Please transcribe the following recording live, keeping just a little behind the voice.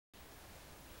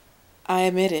I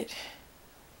admit it.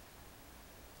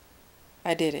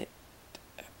 I did it.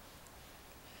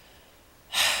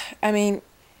 I mean,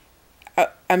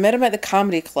 I met him at the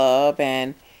comedy club,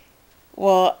 and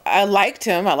well, I liked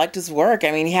him. I liked his work.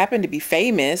 I mean, he happened to be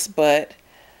famous, but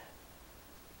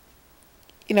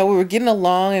we were getting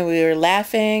along and we were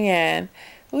laughing and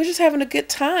we were just having a good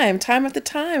time after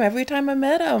time, every time I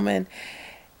met him. And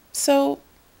so,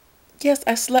 yes,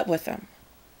 I slept with him.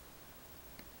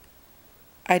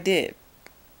 I did.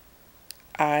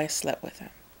 I slept with him.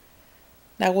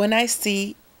 Now, when I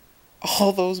see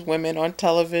all those women on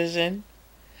television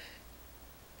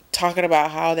talking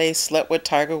about how they slept with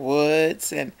Tiger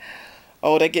Woods and,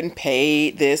 oh, they're getting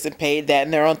paid this and paid that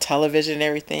and they're on television and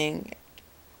everything,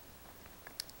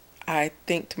 I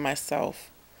think to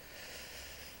myself,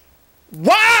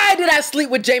 why did I sleep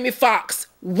with Jamie Foxx?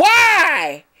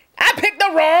 Why? I picked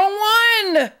the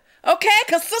wrong one. Okay,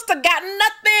 because sister got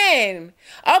nothing.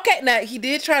 Okay, now he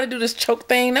did try to do this choke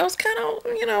thing. That was kind of,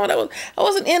 I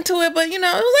wasn't into it, but it was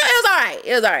all right.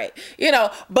 It was all right.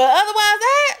 But otherwise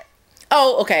that,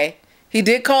 oh, okay. He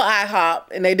did call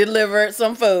IHOP and they delivered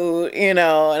some food, and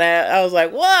I was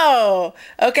like, whoa,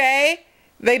 okay.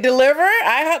 They deliver,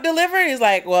 IHOP delivered. He's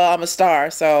like, well, I'm a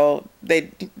star, so they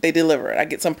deliver. I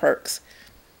get some perks.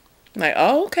 I'm like,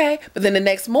 oh, okay. But then the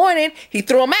next morning, he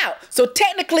threw them out. So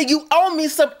technically, you owe me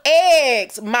some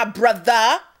eggs, my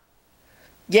brother.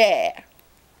 Yeah.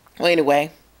 Well,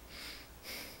 anyway,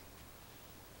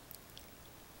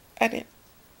 I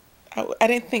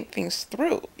didn't think things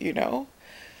through.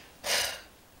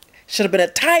 Should have been a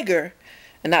tiger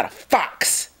and not a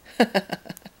fox.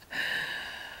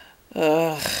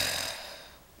 Ugh.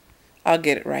 I'll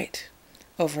get it right.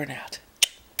 Over and out.